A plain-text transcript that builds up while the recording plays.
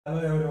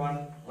Hello everyone,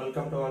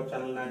 welcome to our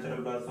channel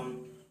Natural Blossom.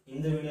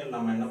 In this video, we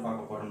will talk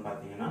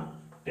about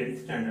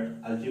 10th standard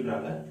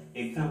algebra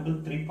example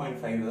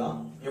 3.5 தான்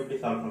எப்படி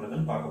solve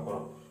பண்றதுன்னு பார்க்க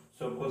போறோம்.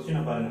 So question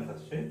பாருங்க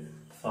first.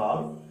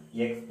 Solve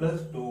x plus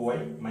 2y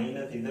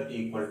minus z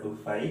equal to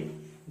 5,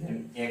 then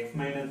x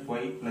minus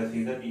y plus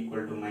z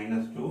equal to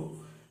minus 2,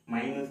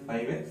 minus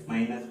 5x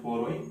minus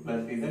 4y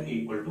plus z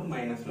equal to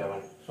minus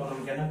 11. So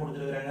நமக்கு என்ன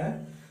கொடுத்திருக்காங்க?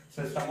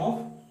 System of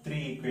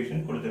 3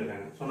 equation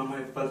கொடுத்திருக்காங்க. So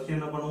நம்ம first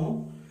என்ன பண்ணுவோம்?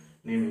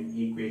 Naming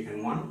equation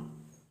 1,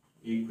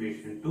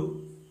 equation 2,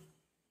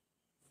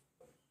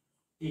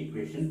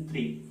 equation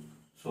 3.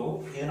 So,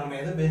 இதை நம்ம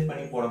எதை பேஸ்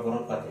பண்ணி போட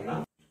போறோம் பார்த்தீங்கன்னா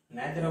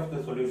nature of the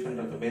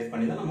solutionன்றத பேஸ்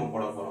பண்ணி தான் நம்ம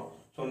போட போறோம்.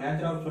 So,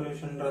 nature of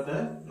solutionன்றத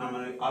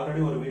நம்ம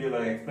ஆல்ரெடி ஒரு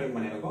வீடியோல எக்ஸ்பிளைன்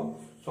பண்ணியிருக்கோம்.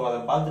 ஸோ அதை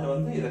பார்த்துட்டு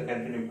வந்து இதை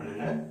கண்டினியூ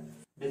பண்ணுங்க.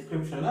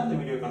 டிஸ்கிரிப்ஷன்ல அந்த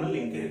வீடியோக்கான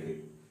லிங்க் இருக்கு.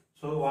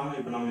 ஸோ வாங்க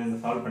இப்போ நம்ம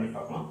இதை சால்வ் பண்ணி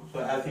பார்க்கலாம். ஸோ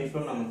ஆஸ்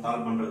யூஸ்வல் நம்ம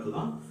சால்வ் பண்றது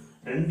தான்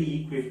ரெண்டு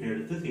ஈக்குவேஷன்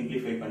எடுத்து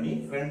சிம்பிளிஃபை பண்ணி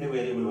ரெண்டு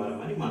வேரியபிள் வர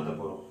மாதிரி மாற்ற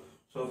போறோம்.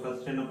 So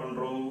first என்ன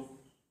பண்றோம்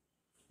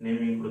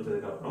நேமிங்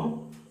கொடுத்ததுக்கு அப்புறம்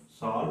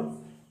solve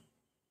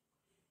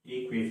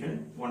equation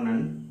 1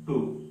 and 2.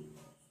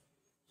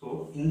 So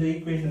இந்த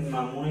ஈக்குவேஷன்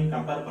நான் மூணையும்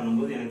கம்பேர்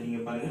பண்ணும்போது எனக்கு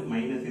இங்க பாருங்க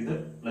 -z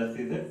 +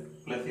 z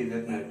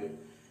ன்னு இருக்கு.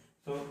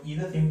 So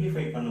இத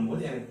சிம்பிளிஃபை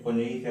பண்ணும்போது எனக்கு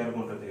கொஞ்சம் ஈஸியா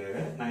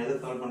இருக்கும்ன்றதுக்காக நான் எதை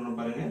சால்வ் பண்ணனும்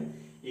பாருங்க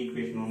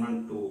equation 1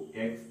 and 2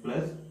 x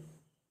 +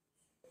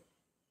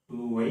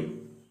 2y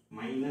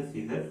 -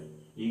 z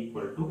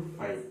equal to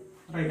 5,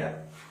 right?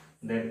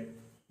 Then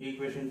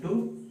equation 2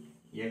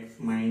 x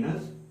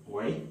minus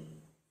y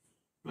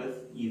plus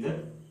z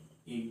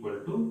equal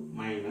to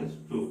minus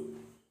 2.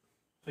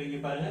 So இங்க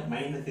பாருங்க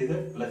minus z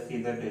plus z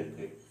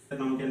இருக்கு.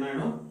 நமக்கு என்ன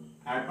ஆயிடும்?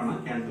 ஆட் பண்ணா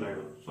கேன்சல்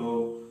ஆயிடும். So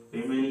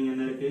ரிமைனிங்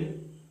என்ன இருக்கு?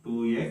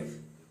 2x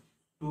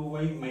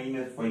 2y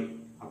minus y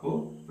அப்போ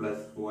plus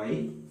y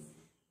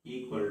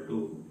equal to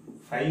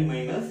 5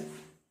 minus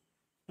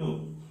 2.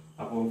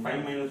 அப்போ 5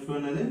 minus 2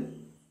 என்னது?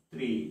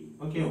 3.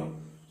 ஓகேவா?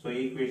 So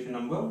equation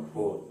number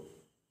 4.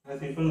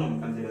 as usual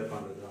நம்ம கன்சிடர்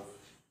பண்றது.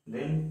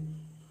 Then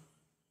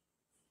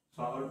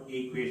solve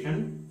equation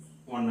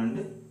 1 and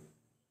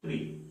 3.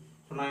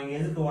 So நான் இங்க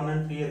எதுக்கு 1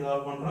 and 3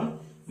 solve பண்றோம்?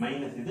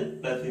 minus z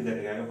plus z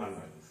க்காக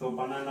பண்றேன். So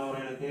பண்ணா என்ன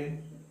வரும் எனக்கு?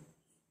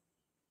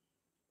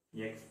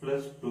 x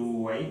plus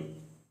 2y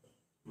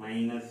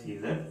minus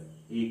z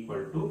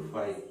equal to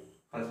 5.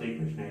 First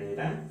equation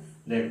எழுதிட்டேன்.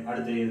 Then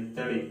அடுத்த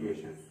third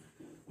equation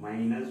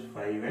minus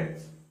 5x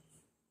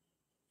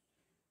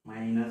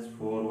minus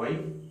 4y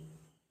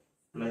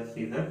plus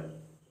z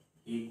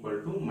equal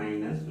to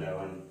minus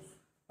 11.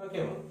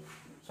 Okay,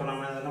 so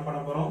நம்ம என்ன பண்ண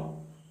போறோம்?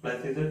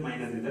 plus z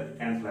minus z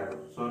cancel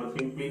ஆகும். So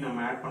simply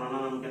நம்ம ஆட் பண்ணனா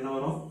நமக்கு என்ன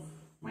வரும்?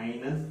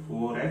 minus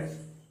 4x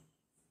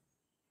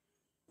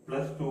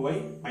plus 2y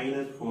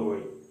minus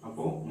 4y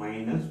அப்போ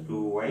minus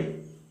 2y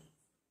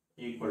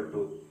equal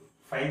to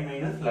 5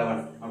 minus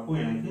 11 அப்போ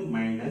எனக்கு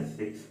minus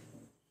 6.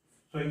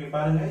 So இங்க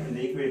பாருங்க இந்த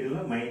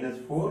ஈக்குவேஷன்ல minus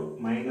 4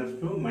 minus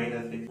 2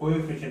 minus 6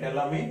 கோஎஃபிஷியன்ட்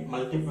எல்லாமே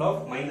மல்டிபிள்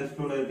ஆஃப் minus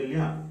 2 ல இருக்கு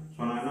இல்லையா?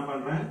 So நான் என்ன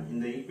பண்றேன்?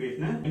 இந்த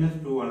ஈக்குவேஷனை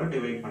 -2 ஆல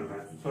டிவைட்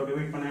பண்றேன். So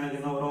டிவைட் பண்ணா எனக்கு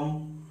என்ன வரும்?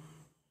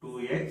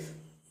 2x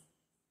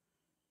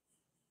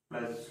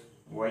plus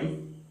y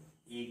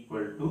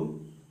equal to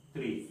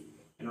 3.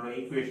 என்னோட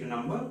ஈக்குவேஷன்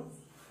நம்பர்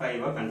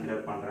 5 ஆ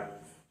கன்சிடர் பண்றேன்.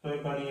 So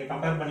இப்போ நீங்க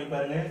கம்பேர் பண்ணி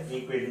பாருங்க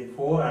ஈக்குவேஷன்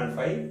 4 and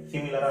 5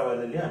 சிமிலரா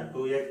வருது இல்லையா?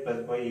 2x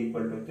plus y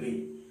equal to 3.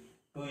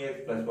 2x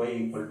plus y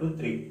equal to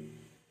 3.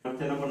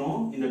 அடுத்து என்ன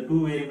பண்ணுவோம்? இந்த 2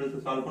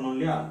 வேரியபிள்ஸ் சால்வ் பண்ணுவோம்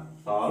இல்லையா?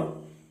 solve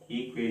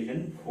equation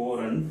 4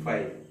 and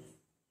 5.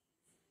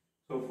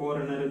 So 4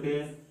 என்ன இருக்கு?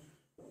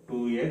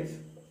 2x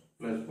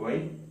plus y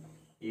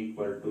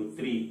equal to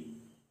 3.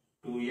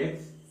 2x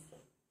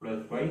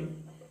plus y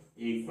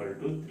equal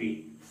to 3.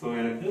 So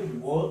எனக்கு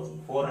both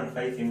 4 and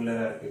 5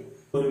 சிமிலரா இருக்கு.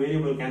 ஒரு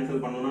வேரியபிள்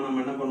கேன்சல் பண்ணனும்னா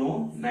நம்ம என்ன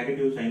பண்ணுவோம்?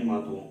 Negative sign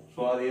மாத்துவோம்.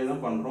 So அதே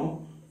தான் பண்றோம்.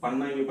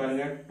 பண்ணா இங்க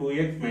பாருங்க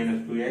 2x minus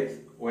 2x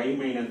y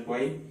minus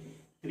y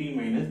 3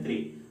 minus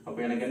 3. அப்ப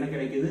எனக்கு என்ன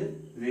கிடைக்குது?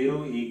 0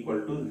 equal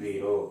to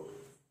 0.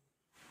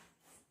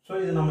 So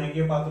இது நம்ம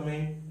எங்கே பார்த்தோமே?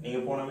 நீங்க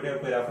போன வீடியோ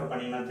போய் ரெஃபர்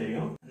பண்ணீங்கன்னா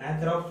தெரியும்.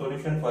 nature of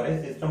solution for a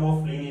system of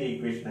linear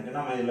equation க்கு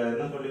நாம இதல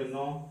என்ன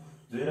சொல்லிருந்தோம்?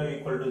 0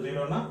 equal to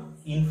 0 னா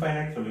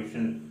infinite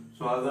solution.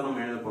 So அத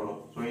நம்ம எழுத போறோம்.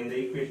 So இந்த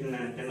ஈக்குவேஷன்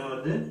எனக்கு என்ன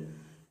வருது?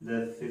 The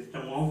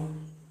system of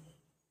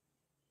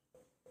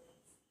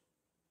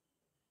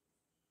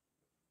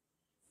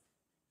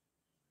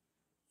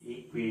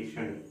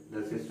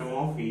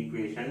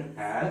equation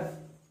has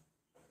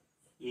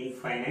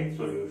infinite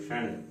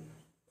solution.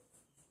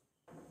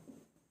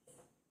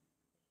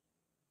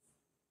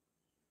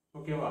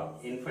 ஓகேவா?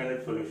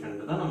 இன்ஃபைனைட் சொல்யூஷன்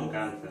தான் நமக்கு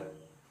ஆன்சர்.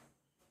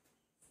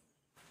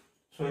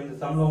 சோ இந்த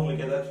சம்ல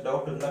உங்களுக்கு ஏதாச்சும்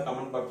டவுட் இருந்தா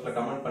கமெண்ட் பாக்ஸ்ல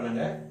கமெண்ட்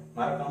பண்ணுங்க.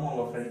 மறக்காம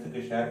உங்க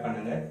ஃப்ரெண்ட்ஸ்க்கு ஷேர்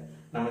பண்ணுங்க.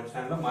 நம்ம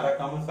சேனலை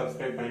மறக்காம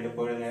சப்ஸ்கிரைப் பண்ணிட்டு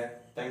போடுங்க.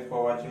 Thanks for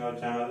watching our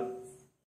channel.